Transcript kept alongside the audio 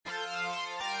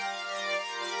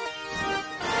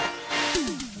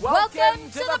Welcome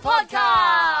to the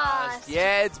podcast!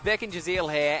 Yeah, it's Beck and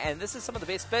Jazeel here, and this is some of the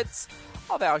best bits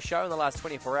of our show in the last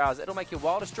 24 hours. It'll make your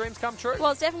wildest dreams come true. Well,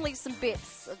 it's definitely some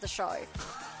bits of the show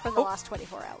from the last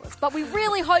 24 hours, but we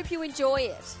really hope you enjoy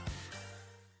it.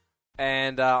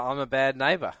 And I'm a bad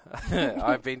neighbour.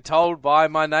 I've been told by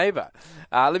my neighbour.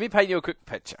 Let me paint you a quick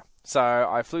picture. So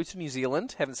I flew to New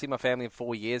Zealand, haven't seen my family in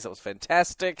 4 years. It was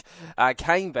fantastic.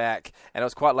 Came back, and it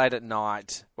was quite late at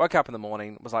night. Woke up in the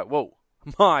morning, was like, whoa,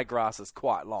 my grass is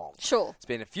quite long. Sure. It's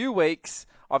been a few weeks.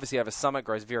 Obviously, over summer, it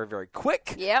grows very, very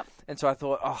quick. Yep. And so I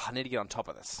thought, I need to get on top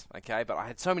of this, okay? But I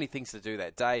had so many things to do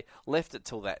that day, left it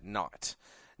till that night.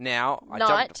 Now, I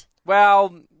jumped...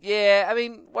 Well, yeah, I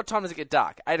mean, what time does it get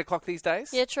dark? 8 o'clock these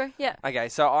days? Yeah, true, yeah. Okay,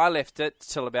 so I left it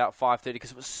till about 5:30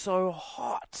 because it was so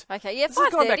hot. Okay, yeah, 5:30. This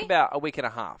is going back about a week and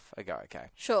a half ago,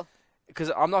 okay? Sure.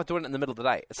 Because I'm not doing it in the middle of the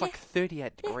day. It's like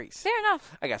 38 degrees. Fair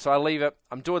enough. Okay, so I leave it.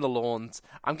 I'm doing the lawns.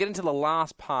 I'm getting to the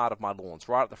last part of my lawns,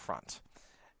 right at the front.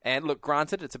 And look,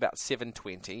 granted, it's about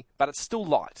 7:20, but it's still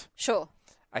light. Sure.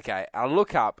 Okay, I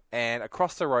look up, and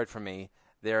across the road from me,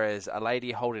 there is a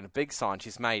lady holding a big sign.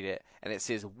 She's made it, and it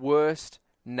says, worst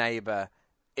neighbour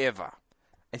ever.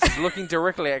 And she's looking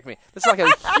directly at me. It's like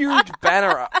a huge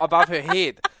banner above her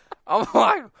head. I'm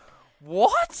like,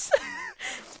 what?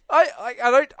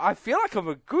 I feel like I'm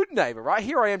a good neighbour, right?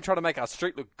 Here I am trying to make our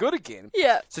street look good again.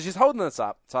 Yeah. So she's holding this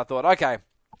up. So I thought, okay.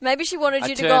 Maybe she wanted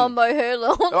you to go and mow her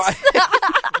lawns.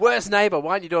 Worst neighbour,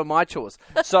 why aren't you doing my chores?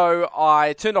 So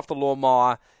I turned off the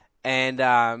lawnmower,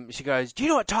 and she goes, do you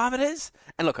know what time it is?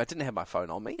 And look, I didn't have my phone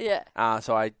on me. Yeah.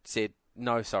 So I said,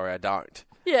 no, sorry, I don't.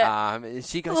 Yeah. And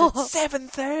she goes, it's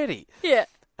 7:30. Yeah.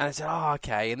 And I said, oh,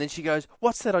 okay. And then she goes,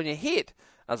 what's that on your head?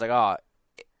 I was like, oh,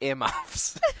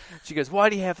 earmuffs. She goes, why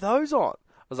do you have those on?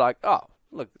 I was like, oh,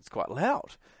 look, it's quite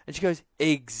loud. And she goes,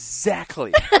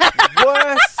 exactly.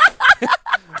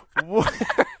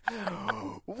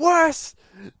 Worst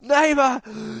neighbour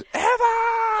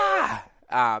ever.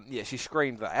 Yeah, she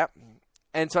screamed that.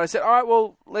 And so I said, all right,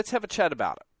 well, let's have a chat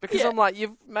about it. Because I'm like,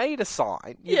 you've made a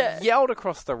sign. You've yelled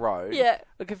across the road. Yeah.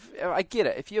 Look, I get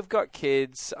it. If you've got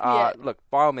kids, look,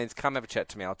 by all means, come have a chat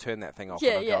to me. I'll turn that thing off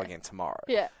and I'll go again tomorrow.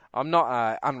 Yeah. I'm not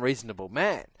an unreasonable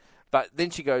man. But then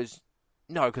she goes,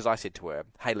 no, because I said to her,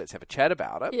 hey, let's have a chat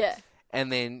about it. Yeah. And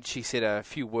then she said a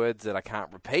few words that I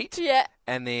can't repeat. Yeah.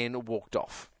 And then walked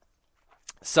off.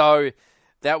 So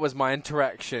that was my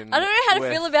interaction. I don't know how to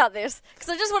feel about this, because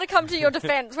I just want to come to your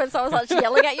defense when someone's like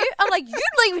yelling at you. I'm like, you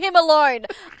leave him alone.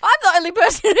 I'm the only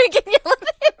person who can yell at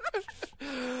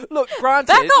him. Look, granted,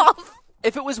 back off.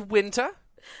 If it was winter,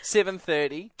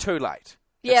 7:30, too late.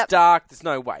 Yep. It's dark, there's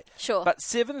no way. Sure. But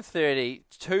 7:30,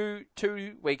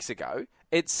 two weeks ago,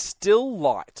 it's still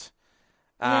light.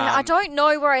 Yeah, I don't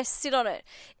know where I sit on it.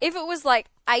 If it was like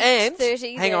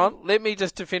 8:30, hang on, let me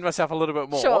just defend myself a little bit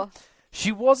more. Sure.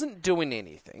 She wasn't doing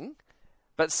anything,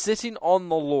 but sitting on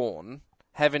the lawn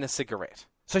having a cigarette.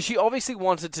 So she obviously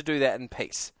wanted to do that in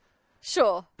peace.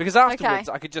 Sure. Because afterwards,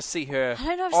 I could just see her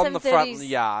on the front of the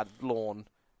yard lawn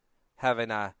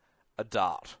having a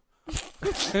dart.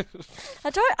 I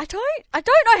don't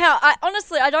know how.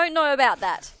 Honestly, I don't know about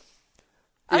that.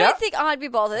 I don't think I'd be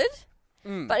bothered.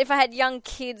 But if I had young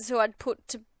kids who I'd put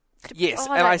to yes,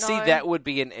 and I see that would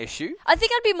be an issue. I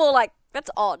think I'd be more like, that's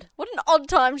odd. What an odd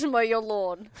time to mow your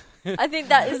lawn. I think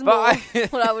that is more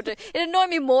what I would do. It'd annoy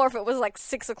me more if it was like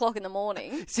 6 o'clock in the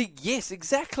morning. See, yes,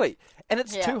 exactly. And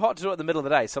it's too hot to do it in the middle of the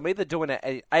day. So I'm either doing it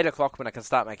at 8 o'clock when I can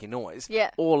start making noise,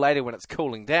 or later when it's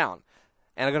cooling down.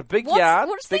 And I've got a big yard,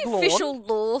 what does big the lawn. official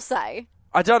law say?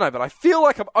 I don't know, but I feel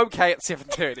like I'm okay at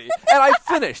 7:30. And I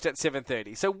finished at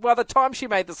 7:30. So by the time she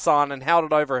made the sign and held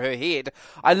it over her head,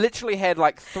 I literally had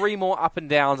like 3 more up and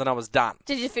downs and I was done.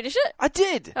 Did you finish it? I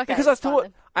did. Okay, because I that's thought,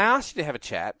 fine. I asked you to have a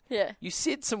chat. Yeah. You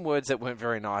said some words that weren't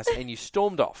very nice and you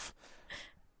stormed off.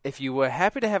 If you were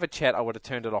happy to have a chat, I would have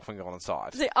turned it off and gone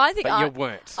inside. See, I think but you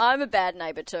weren't. I'm a bad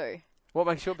neighbour too. What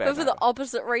makes you a bad But for neighbour? the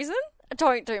opposite reason, I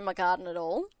don't do my garden at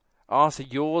all. Oh, so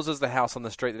yours is the house on the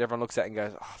street that everyone looks at and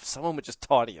goes, oh, if someone would just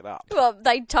tidy it up. Well,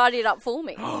 they tidy it up for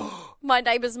me. My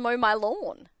neighbours mow my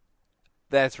lawn.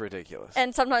 That's ridiculous.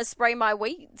 And sometimes spray my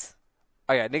weeds.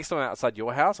 Okay, next time I'm outside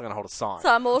your house, I'm going to hold a sign.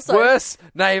 So I'm also... Worst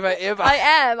neighbour ever. I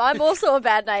am. I'm also a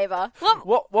bad neighbour.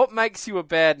 What makes you a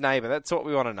bad neighbour? That's what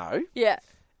we want to know. Yeah.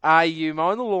 Are you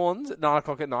mowing the lawns at 9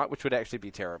 o'clock at night, which would actually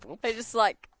be terrible? They just,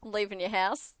 like, leaving your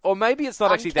house. Or maybe it's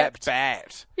not actually that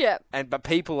bad. Yeah. But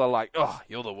people are like, oh,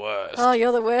 you're the worst. Oh,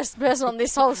 you're the worst person on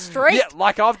this whole street. Yeah,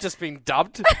 like I've just been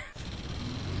dubbed.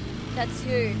 That's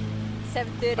you.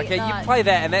 7:30 Okay, at night. you play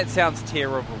that and that sounds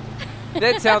terrible.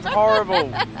 That sounds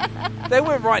horrible. They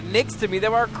weren't right next to me. They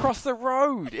were across the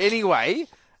road. Anyway,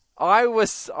 I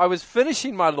was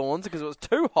finishing my lawns because it was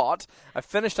too hot. I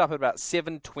finished up at about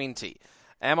 7:20.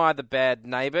 Am I the bad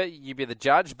neighbour? You be the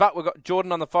judge. But we've got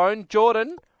Jordan on the phone.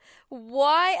 Jordan.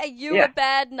 Why are you a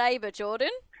bad neighbour, Jordan?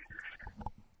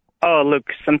 Oh, look,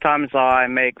 sometimes I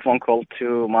make phone call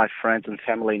to my friends and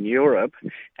family in Europe,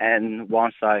 and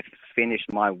once I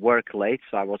finished my work late,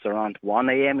 so I was around 1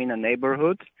 a.m. in a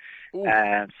neighborhood,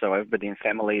 so everybody in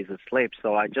family is asleep,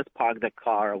 so I just parked the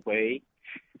car away,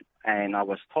 and I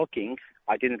was talking.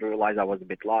 I didn't realize I was a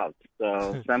bit loud,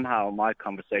 so somehow my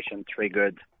conversation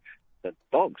triggered the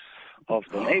dogs of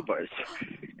the neighbors,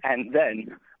 and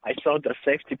then I saw the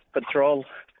safety patrol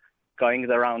going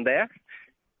around there.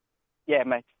 Yeah,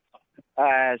 mate.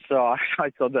 So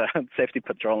I saw the safety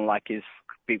patrol, like, he's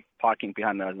parking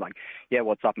behind me. I was like, yeah,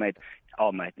 what's up, mate?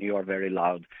 Oh, mate, you are very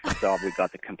loud. So we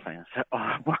got the complaint. I said,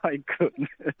 oh, my goodness.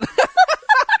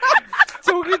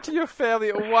 Talking to your family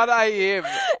at 1 a.m.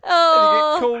 Oh. and you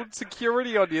get called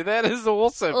security on you. That is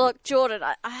awesome. Look, Jordan,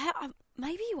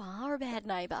 maybe you are a bad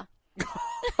neighbour.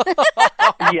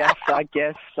 Yes, I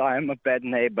guess I'm a bad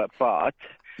neighbor, but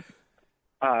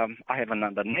I have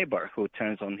another neighbor who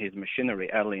turns on his machinery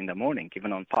early in the morning,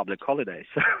 even on public holidays.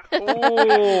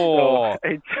 Oh.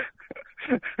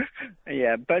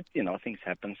 Yeah, but, things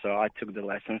happen, so I took the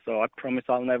lesson, so I promise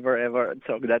I'll never, ever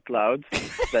talk that loud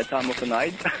that time of the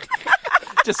night.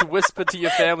 Just whisper to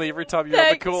your family every time you're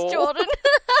on the call. Thanks, Jordan.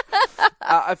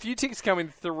 A few texts coming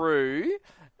through.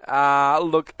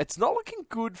 Look, it's not looking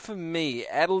good for me.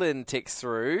 Adeline texts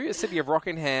through. City of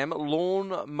Rockingham,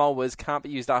 lawn mowers can't be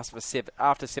used after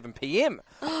 7 p.m.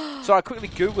 So I quickly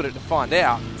Googled it to find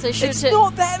out. So it's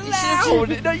not that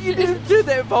loud. No, you didn't do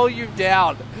that volume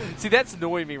down. See, that's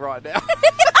annoying me right now.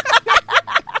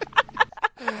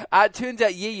 It turns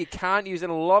out, you can't use, in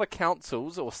a lot of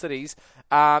councils or cities,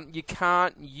 you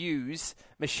can't use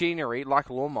machinery like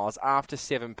lawnmowers after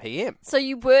 7 p.m. So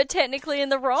you were technically in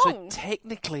the wrong. So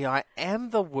technically I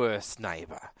am the worst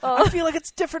neighbour. I feel like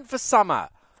it's different for summer.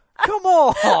 Come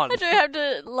on. I do have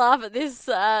to laugh at this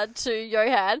to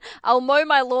Johan. I'll mow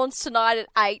my lawns tonight at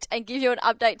 8 and give you an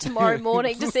update tomorrow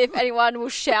morning to see if anyone will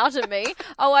shout at me.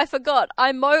 Oh, I forgot.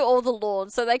 I mow all the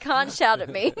lawns, so they can't shout at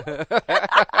me.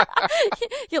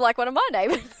 You're like one of my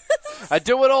neighbours. I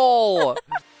do it all.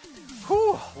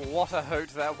 Whew, what a hoot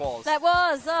that was. That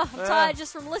was. Oh, I'm tired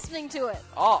just from listening to it.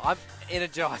 Oh, I'm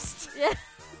energised. Yeah.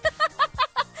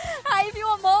 Hey, if you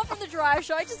want more from The Drive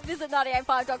Show, just visit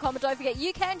 985.com and don't forget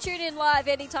you can tune in live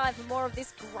anytime for more of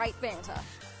this great banter.